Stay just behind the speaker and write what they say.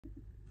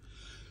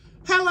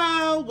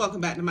Hello, welcome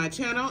back to my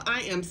channel.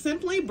 I am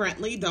Simply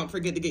Brentley. Don't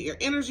forget to get your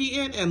energy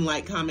in and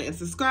like, comment, and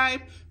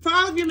subscribe. For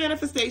all of your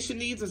manifestation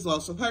needs as well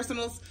as for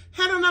personals,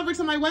 head on over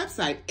to my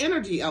website,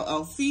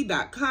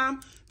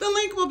 energyllc.com. The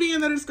link will be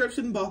in the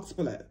description box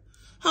below.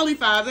 Holy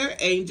Father,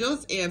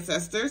 angels,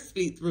 ancestors,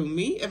 speak through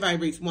me. If I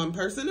reach one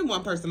person and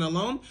one person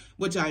alone,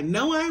 which I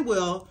know I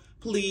will,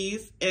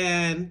 please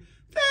and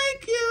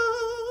thank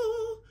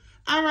you.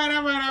 All right.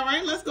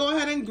 Let's go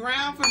ahead and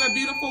ground for the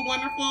beautiful,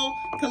 wonderful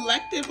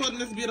collective on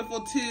this beautiful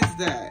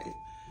Tuesday.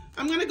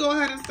 I'm going to go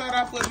ahead and start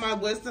off with my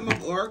Wisdom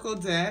of Oracle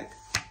deck.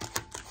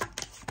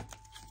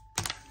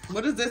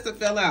 What is this to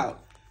fill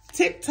out?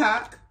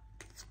 TikTok,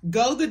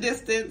 go the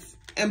distance,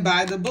 and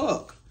buy the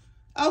book.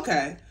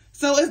 Okay.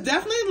 So it's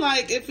definitely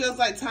like, it feels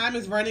like time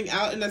is running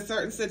out in a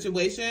certain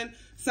situation.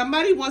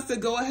 Somebody wants to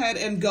go ahead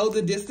and go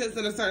the distance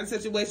in a certain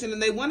situation,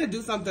 and they want to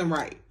do something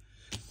right.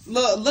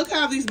 Look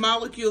how these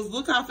molecules,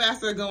 look how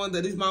fast they're going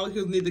that these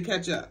molecules need to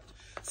catch up.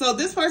 So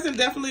this person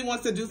definitely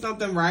wants to do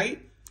something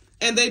right,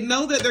 and they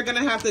know that they're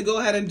going to have to go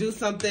ahead and do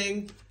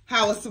something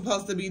how it's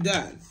supposed to be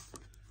done.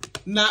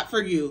 Not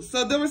for you.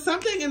 So there was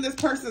something in this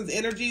person's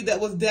energy that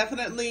was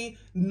definitely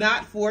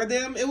not for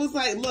them. It was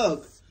like,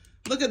 look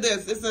at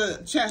this. It's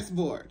a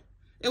chessboard.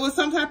 It was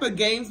some type of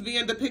games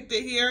being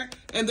depicted here,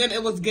 and then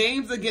it was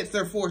games against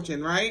their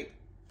fortune, right?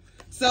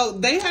 So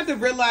they had to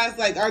realize,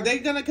 like, are they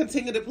going to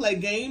continue to play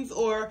games,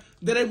 or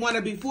do they want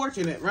to be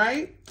fortunate,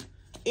 right?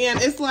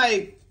 And it's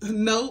like,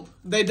 nope,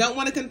 they don't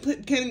want to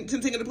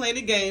continue to play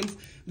any games.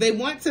 They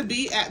want to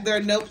be at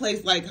their no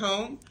place like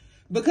home,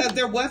 because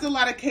there was a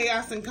lot of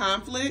chaos and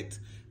conflict,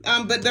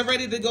 but they're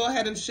ready to go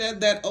ahead and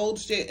shed that old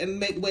shit and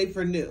make way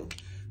for new.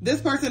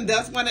 This person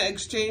does want to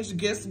exchange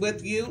gifts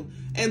with you,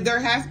 and there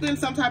has been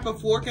some type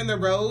of fork in the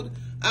road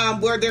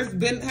where there's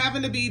been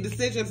having to be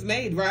decisions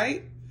made,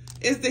 right?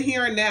 It's the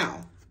here and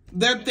now.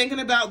 They're thinking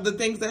about the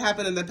things that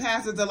happened in the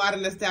past. There's a lot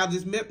of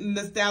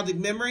nostalgic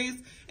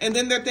memories. And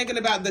then they're thinking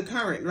about the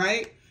current,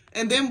 right?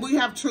 And then we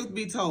have truth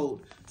be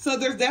told. So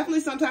there's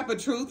definitely some type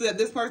of truth that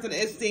this person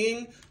is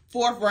seeing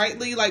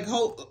forthrightly, like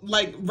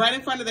right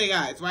in front of their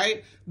eyes,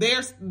 right?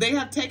 They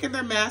have taken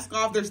their mask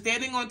off. They're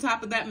standing on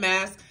top of that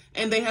mask,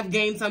 and they have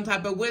gained some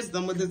type of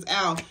wisdom with this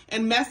owl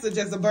and message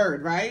as a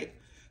bird, right?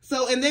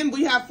 So, and then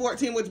we have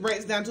 14, which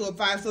breaks down to a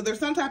 5. So there's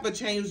some type of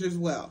change as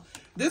well.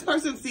 This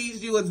person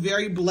sees you as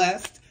very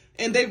blessed,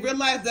 and they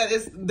realize that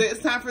it's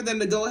time for them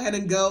to go ahead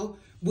and go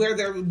where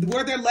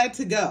they're led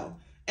to go.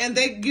 And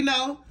they, you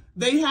know,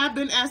 they have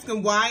been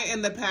asking why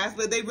in the past,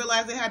 but they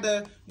realized they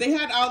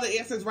had all the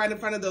answers right in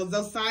front of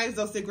those signs,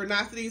 those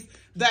synchronicities,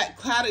 that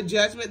clouded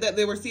judgment that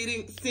they were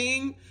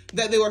seeing,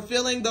 that they were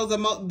feeling,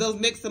 those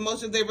mixed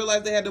emotions. They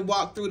realized they had to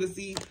walk through to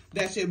see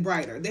that shit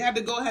brighter. They had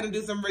to go ahead and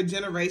do some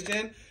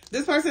regeneration.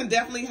 This person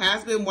definitely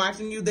has been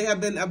watching you. They have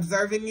been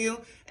observing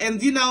you.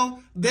 And, you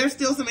know, there's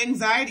still some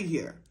anxiety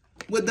here.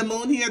 With the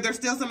moon here, there's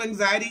still some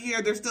anxiety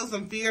here. There's still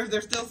some fears.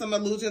 There's still some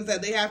illusions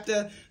that they have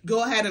to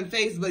go ahead and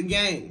face. But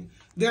gang,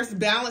 there's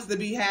balance to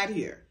be had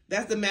here.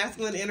 That's the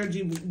masculine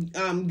energy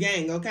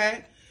gang,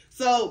 okay?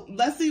 So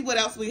let's see what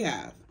else we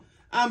have.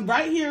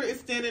 Right here is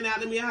standing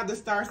out to me. I have the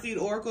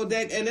Starseed Oracle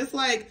deck. And it's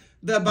like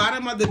the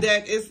bottom of the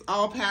deck is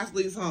all past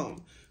leaves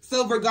home.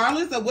 So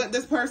regardless of what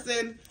this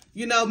person,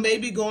 you know, may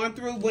be going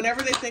through,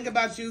 whenever they think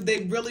about you,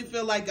 they really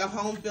feel like a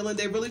home feeling.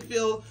 They really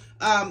feel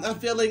a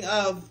feeling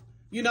of,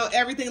 you know,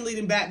 everything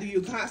leading back to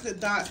you,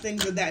 constant thoughts,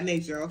 things of that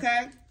nature,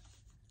 okay?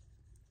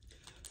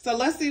 So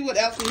let's see what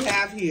else we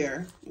have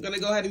here. I'm going to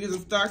go ahead and use a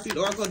Starseed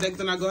Oracle deck,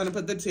 then I'll go ahead and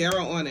put the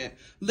tarot on it.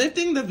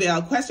 Lifting the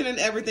veil, questioning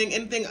everything,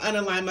 anything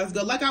unaligned must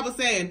go. Like I was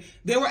saying,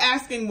 they were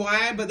asking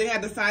why, but they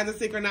had the signs and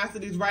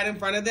synchronicities right in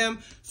front of them.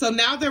 So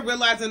now they're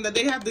realizing that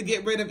they have to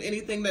get rid of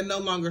anything that no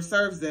longer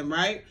serves them,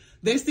 right?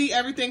 They see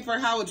everything for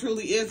how it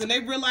truly is, and they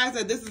realize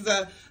that this is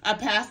a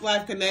past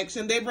life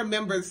connection. They've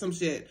remembered some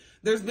shit.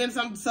 There's been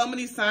so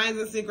many signs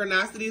and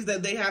synchronicities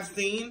that they have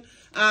seen.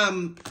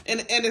 And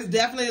it's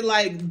definitely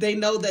like they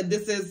know that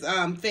this is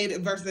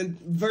fated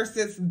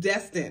versus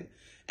destined.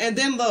 And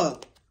then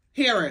look,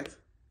 hear it.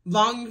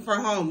 Longing for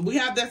home. We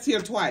have this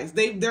here twice.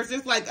 There's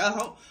just like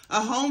a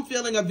home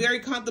feeling, a very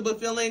comfortable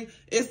feeling.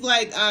 It's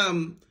like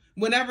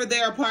whenever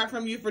they're apart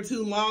from you for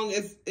too long,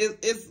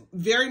 it's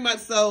very much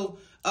so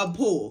a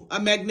pull, a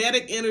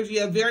magnetic energy,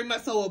 a very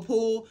much so a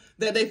pull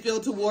that they feel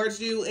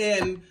towards you.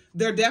 And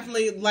they're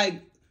definitely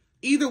like,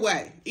 either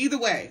way,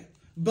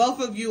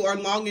 both of you are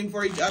longing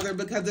for each other,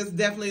 because it's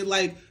definitely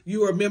like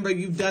you remember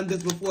you've done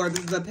this before.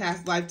 This is a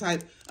past life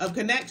type of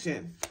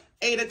connection.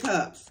 8 of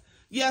Cups.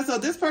 Yeah, so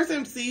this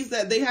person sees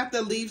that they have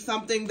to leave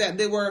something that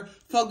they were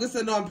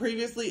focusing on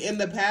previously in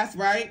the past,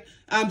 right?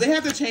 They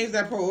have to change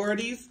their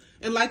priorities.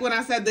 And like when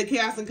I said the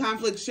chaos and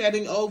conflict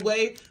shedding old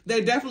way,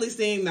 they're definitely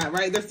seeing that,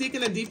 right? They're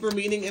seeking a deeper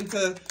meaning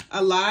into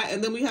a lot.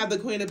 And then we have the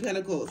Queen of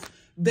Pentacles.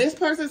 This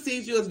person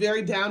sees you as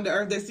very down to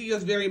earth. They see you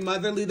as very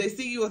motherly. They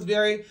see you as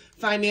very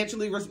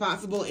financially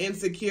responsible and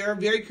secure,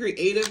 very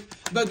creative,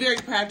 but very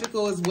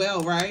practical as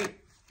well, right?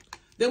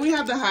 Then we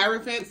have the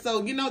Hierophant.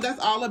 So, you know, that's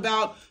all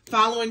about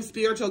following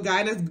spiritual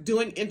guidance,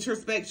 doing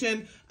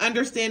introspection,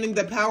 understanding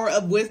the power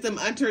of wisdom,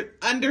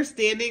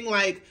 understanding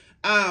like,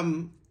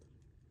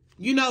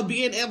 you know,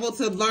 being able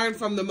to learn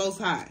from the Most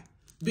High.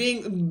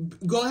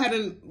 Go ahead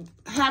and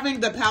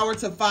having the power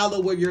to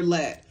follow where you're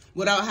led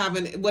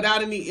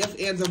without any ifs,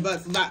 ands, or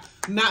buts,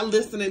 not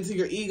listening to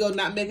your ego,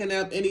 not making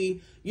up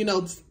any, you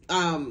know,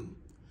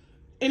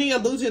 any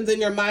illusions in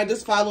your mind,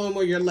 just following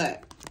where you're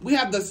led. We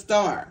have the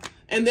Star.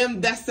 And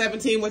then that's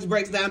 17, which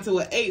breaks down to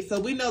an 8. So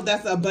we know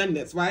that's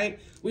abundance, right?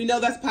 We know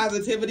that's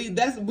positivity.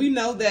 We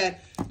know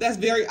that that's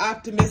very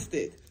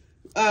optimistic.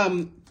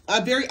 A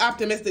very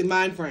optimistic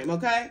mind frame,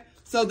 okay?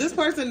 So this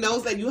person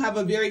knows that you have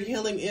a very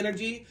healing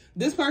energy.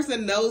 This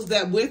person knows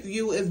that with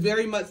you is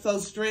very much so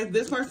strength.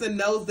 This person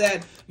knows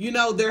that, you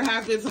know, there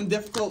have been some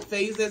difficult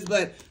phases,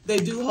 but they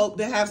do hope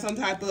to have some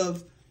type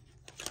of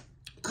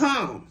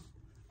calm.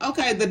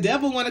 Okay, the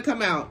Devil want to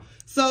come out.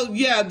 So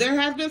yeah, there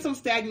has been some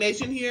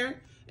stagnation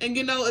here. And,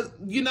 you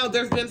know,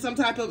 there's been some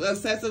type of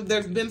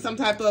there's been some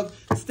type of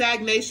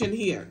stagnation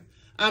here.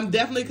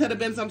 Definitely could have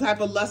been some type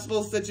of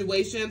lustful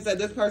situations that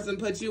this person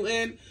put you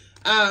in.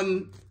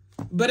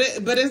 But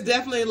it's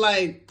definitely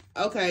like,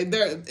 okay,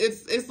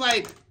 it's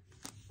like,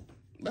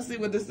 let's see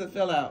what this will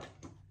fill out.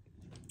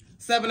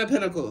 7 of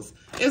Pentacles.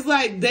 It's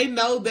like they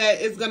know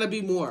that it's going to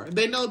be more.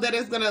 They know that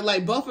it's going to,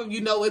 like, both of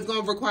you know it's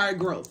going to require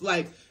growth.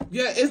 Like,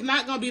 yeah, it's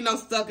not going to be no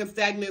stuck and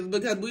stagnant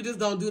because we just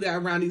don't do that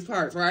around these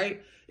parts,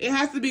 right? It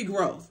has to be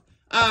growth.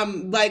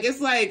 Like,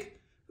 it's like,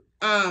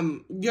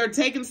 you're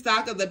taking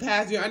stock of the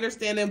past. You're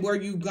understanding where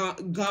you've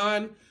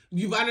gone.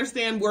 You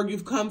understand where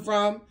you've come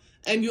from.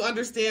 And you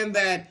understand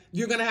that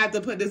you're going to have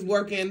to put this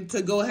work in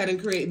to go ahead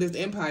and create this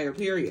empire,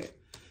 period.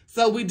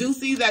 So we do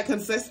see that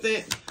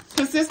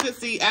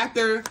consistency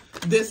after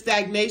this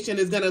stagnation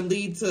is going to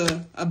lead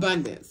to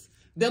abundance.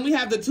 Then we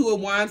have the 2 of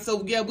Wands.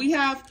 So yeah, we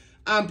have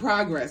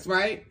progress,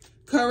 right?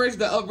 Courage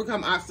to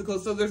overcome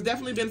obstacles. So there's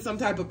definitely been some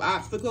type of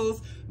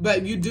obstacles,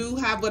 but you do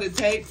have what it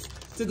takes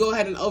to go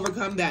ahead and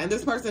overcome that. And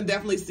this person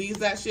definitely sees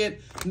that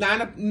shit.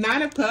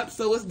 9 of Cups.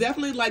 So it's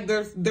definitely like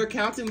they're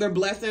counting their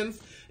blessings.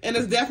 And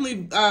it's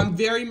definitely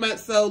very much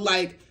so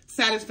like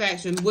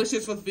satisfaction,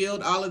 wishes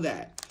fulfilled, all of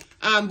that.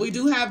 We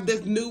do have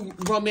this new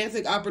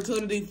romantic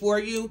opportunity for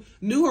you,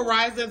 new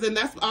horizons, and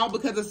that's all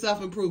because of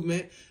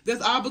self-improvement.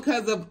 That's all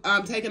because of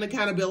taking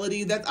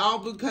accountability. That's all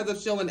because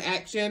of showing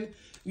action.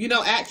 You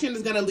know, action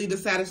is going to lead to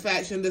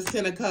satisfaction, this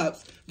 10 of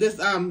Cups,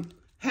 this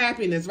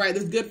happiness, right?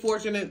 This good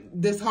fortune,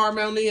 this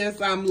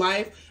harmonious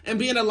life, and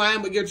being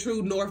aligned with your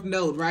true north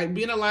node, right?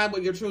 Being aligned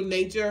with your true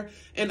nature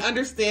and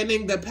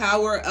understanding the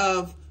power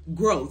of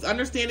growth,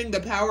 understanding the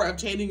power of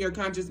changing your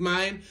conscious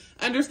mind,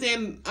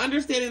 understanding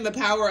the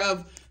power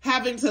of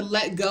having to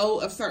let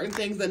go of certain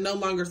things that no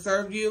longer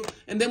serve you.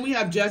 And then we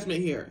have Judgment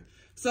here.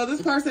 So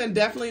this person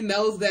definitely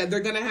knows that they're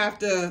going to have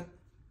to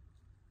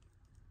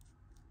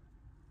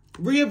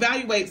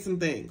reevaluate some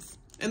things.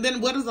 And then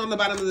what is on the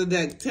bottom of the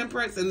deck?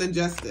 Temperance and then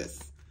Justice.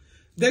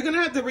 They're going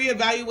to have to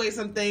reevaluate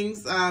some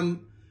things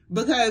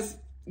because,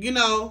 you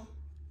know,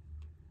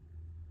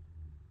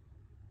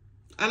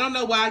 I don't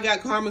know why I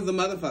got karma's a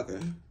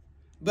motherfucker.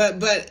 But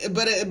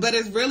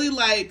it's really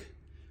like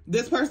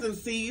this person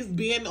sees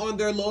being on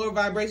their lower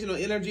vibrational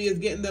energy is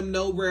getting them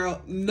nowhere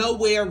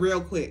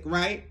real quick,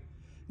 right?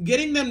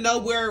 Getting them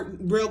nowhere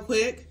real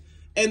quick,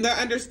 and they're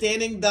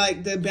understanding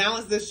like to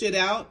balance this shit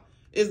out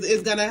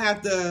is gonna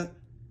have to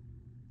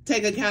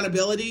take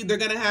accountability. They're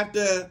gonna have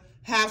to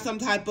have some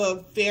type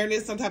of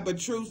fairness, some type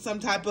of truth, some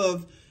type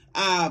of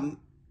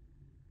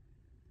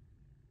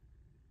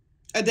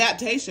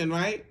adaptation,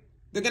 right?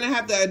 They're gonna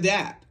have to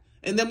adapt.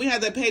 And then we have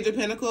the Page of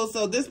Pentacles.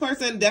 So this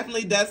person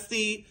definitely does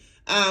see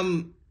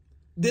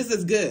this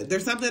is good.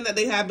 There's something that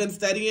they have been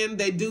studying.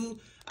 They do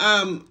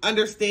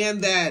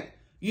understand that,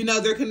 you know,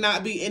 there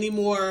cannot be any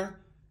more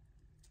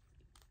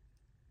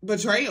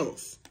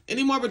betrayals.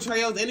 Any more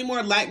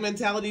lack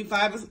mentality.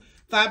 Five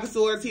of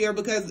Swords here,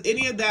 because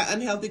any of that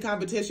unhealthy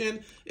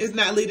competition is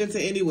not leading to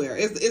anywhere.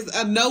 It's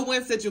a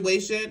no-win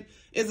situation.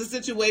 It's a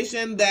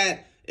situation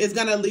that is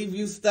going to leave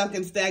you stuck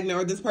and stagnant,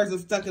 or this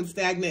person's stuck and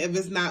stagnant if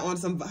it's not on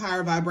some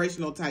higher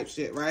vibrational type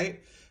shit, right?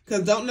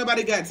 Because don't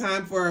nobody got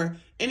time for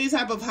any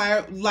type of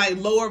higher, like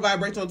lower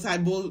vibrational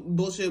type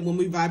bullshit when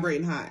we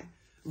vibrating high,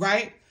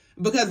 right?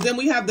 Because then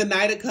we have the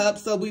Knight of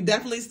Cups. So we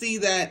definitely see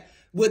that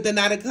with the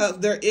Knight of Cups,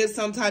 there is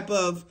some type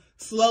of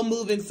slow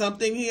moving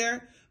something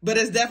here. But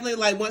it's definitely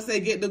like once they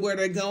get to where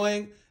they're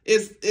going,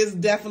 it's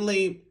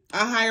definitely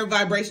a higher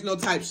vibrational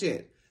type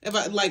shit. I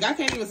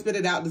can't even spit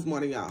it out this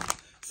morning, y'all.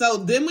 So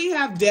then we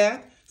have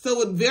Death. So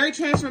with very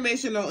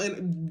transformational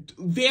and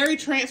very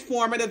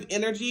transformative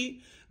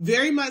energy,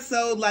 very much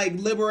so like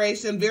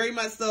liberation, very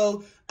much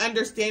so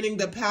understanding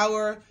the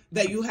power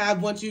that you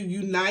have once you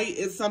unite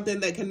is something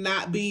that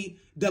cannot be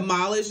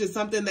demolished. It's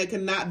something that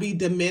cannot be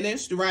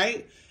diminished,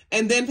 right?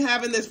 And then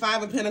having this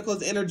 5 of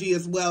Pentacles energy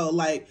as well,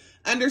 like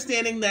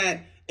understanding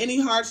that any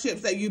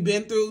hardships that you've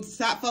been through,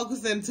 stop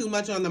focusing too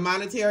much on the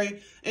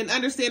monetary and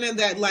understanding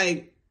that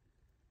like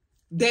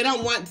they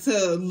don't want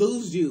to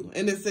lose you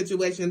in this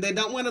situation. They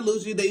don't want to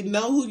lose you. They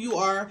know who you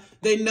are.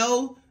 They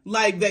know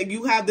like that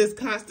you have this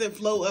constant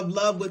flow of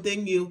love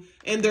within you,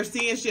 and they're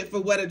seeing shit for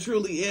what it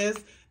truly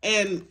is.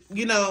 And,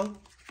 you know,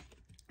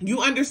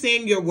 you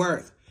understand your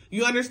worth.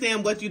 You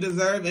understand what you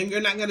deserve, and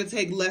you're not going to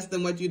take less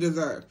than what you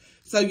deserve.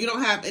 So you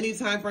don't have any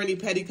time for any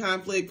petty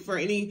conflict, for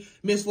any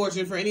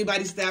misfortune, for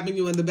anybody stabbing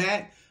you in the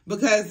back,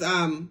 because,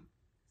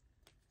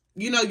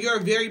 you know, you're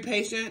very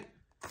patient.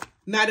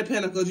 Knight of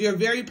Pentacles. You're a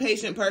very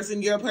patient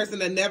person. You're a person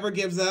that never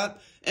gives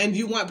up, and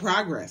you want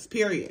progress,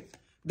 period.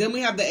 Then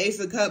we have the Ace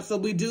of Cups. So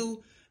we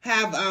do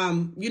have,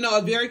 you know,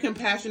 a very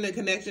compassionate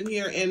connection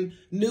here and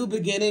new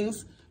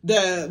beginnings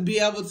to be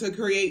able to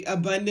create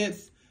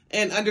abundance,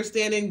 and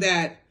understanding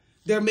that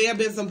there may have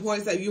been some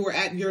points that you were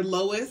at your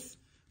lowest,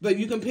 but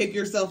you can pick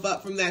yourself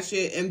up from that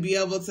shit and be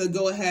able to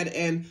go ahead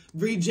and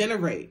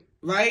regenerate,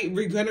 right?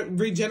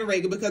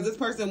 Regenerate, because this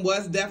person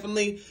was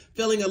definitely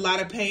feeling a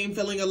lot of pain,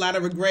 feeling a lot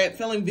of regret,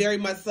 feeling very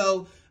much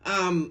so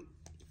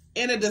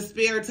in a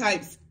despair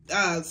type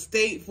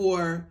state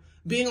for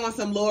being on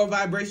some lower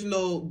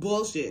vibrational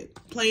bullshit,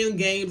 playing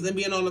games and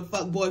being on a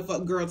fuck boy,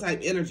 fuck girl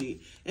type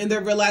energy. And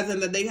they're realizing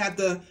that they have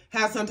to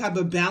have some type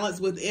of balance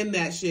within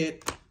that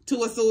shit,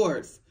 Two of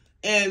Swords.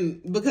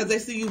 And because they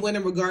see you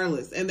winning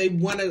regardless, and they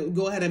want to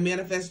go ahead and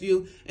manifest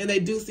you, and they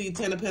do see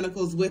 10 of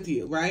Pentacles with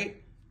you,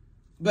 right?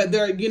 But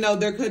there, you know,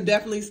 there could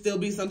definitely still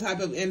be some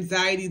type of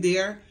anxiety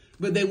there,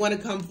 but they want to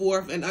come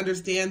forth and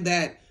understand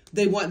that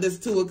they want this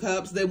Two of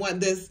Cups. They want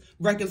this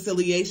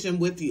reconciliation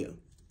with you.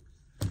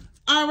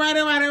 All right.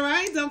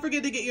 Don't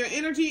forget to get your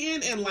energy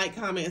in and like,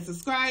 comment, and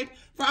subscribe.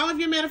 For all of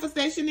your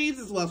manifestation needs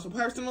as well as for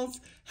personals,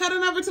 head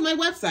on over to my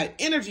website,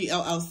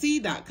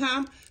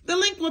 energyllc.com. The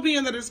link will be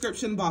in the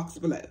description box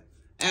below.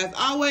 As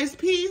always,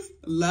 peace,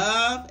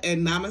 love,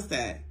 and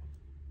namaste.